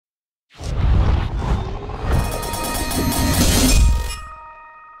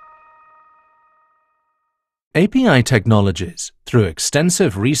API technologies, through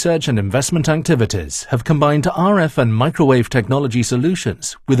extensive research and investment activities, have combined RF and microwave technology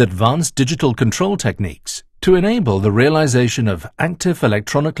solutions with advanced digital control techniques to enable the realization of active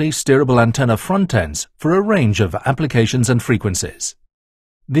electronically steerable antenna front ends for a range of applications and frequencies.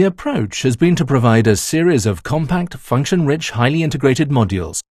 The approach has been to provide a series of compact, function-rich, highly integrated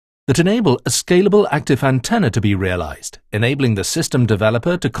modules that enable a scalable active antenna to be realized, enabling the system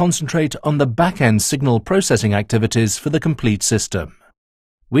developer to concentrate on the back-end signal processing activities for the complete system.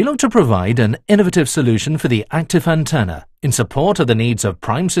 We look to provide an innovative solution for the active antenna in support of the needs of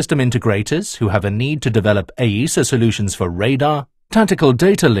prime system integrators who have a need to develop AESA solutions for radar, tactical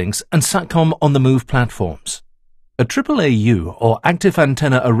data links, and SATCOM on-the-move platforms. A AAAU, or Active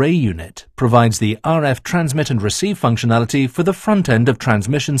Antenna Array Unit, provides the RF transmit and receive functionality for the front end of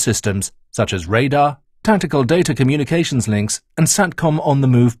transmission systems such as radar, tactical data communications links, and SATCOM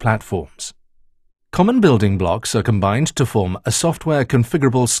on-the-move platforms. Common building blocks are combined to form a software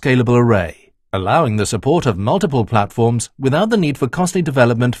configurable scalable array, allowing the support of multiple platforms without the need for costly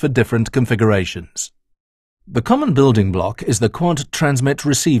development for different configurations. The common building block is the Quad Transmit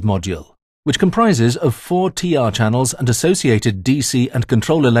Receive module, which comprises of 4 TR channels and associated DC and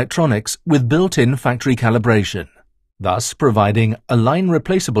control electronics with built-in factory calibration, thus providing a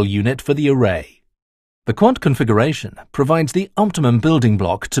line-replaceable unit for the array. The quad configuration provides the optimum building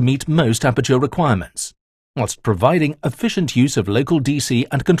block to meet most aperture requirements, whilst providing efficient use of local DC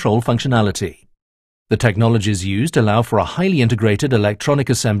and control functionality. The technologies used allow for a highly integrated electronic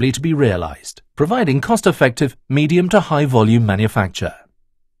assembly to be realized, providing cost-effective medium to high-volume manufacture.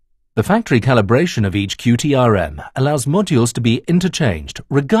 The factory calibration of each QTRM allows modules to be interchanged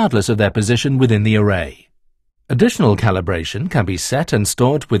regardless of their position within the array. Additional calibration can be set and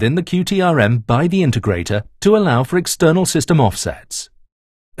stored within the QTRM by the integrator to allow for external system offsets.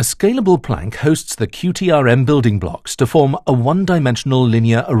 A scalable plank hosts the QTRM building blocks to form a one-dimensional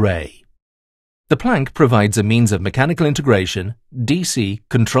linear array. The plank provides a means of mechanical integration, DC,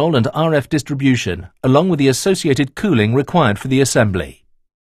 control and RF distribution, along with the associated cooling required for the assembly.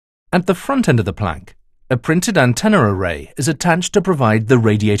 At the front end of the plank, a printed antenna array is attached to provide the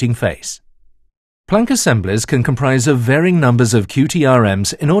radiating face. Plank assemblies can comprise of varying numbers of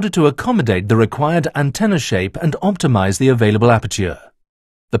QTRMs in order to accommodate the required antenna shape and optimize the available aperture.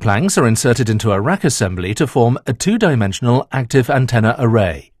 The planks are inserted into a rack assembly to form a two-dimensional active antenna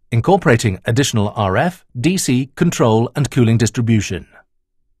array, incorporating additional RF, DC, control, and cooling distribution.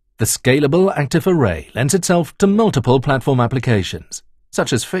 The scalable active array lends itself to multiple platform applications,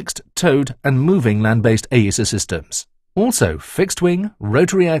 such as fixed, towed, and moving land-based AESA systems. Also, fixed-wing,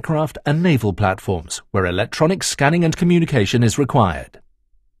 rotary aircraft, and naval platforms, where electronic scanning and communication is required.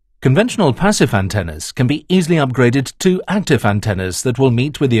 Conventional passive antennas can be easily upgraded to active antennas that will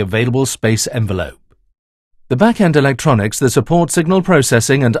meet with the available space envelope. The back-end electronics that support signal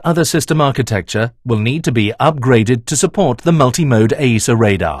processing and other system architecture will need to be upgraded to support the multi-mode AESA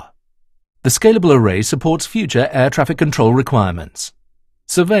radar. The scalable array supports future air traffic control requirements.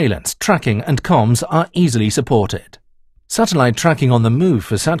 Surveillance, tracking, and comms are easily supported. Satellite tracking on the move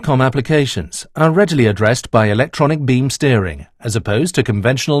for SATCOM applications are readily addressed by electronic beam steering, as opposed to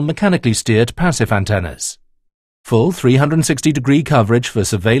conventional mechanically steered passive antennas. Full 360-degree coverage for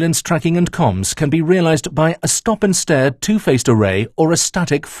surveillance, tracking, and comms can be realized by a stop-and-stare two-faced array or a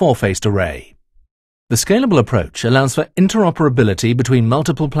static four-faced array. The scalable approach allows for interoperability between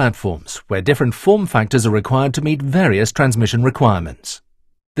multiple platforms where different form factors are required to meet various transmission requirements.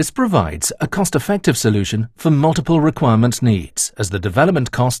 This provides a cost-effective solution for multiple requirement needs as the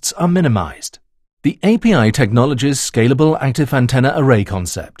development costs are minimized. The API Technologies Scalable Active Antenna Array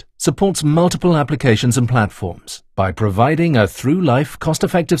concept supports multiple applications and platforms by providing a through-life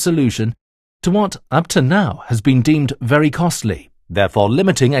cost-effective solution to what, up to now, has been deemed very costly, therefore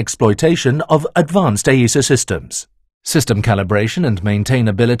limiting exploitation of advanced AESA systems. System calibration and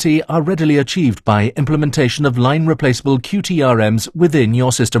maintainability are readily achieved by implementation of line-replaceable QTRMs within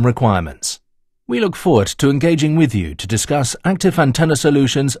your system requirements. We look forward to engaging with you to discuss active antenna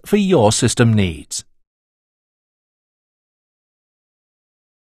solutions for your system needs.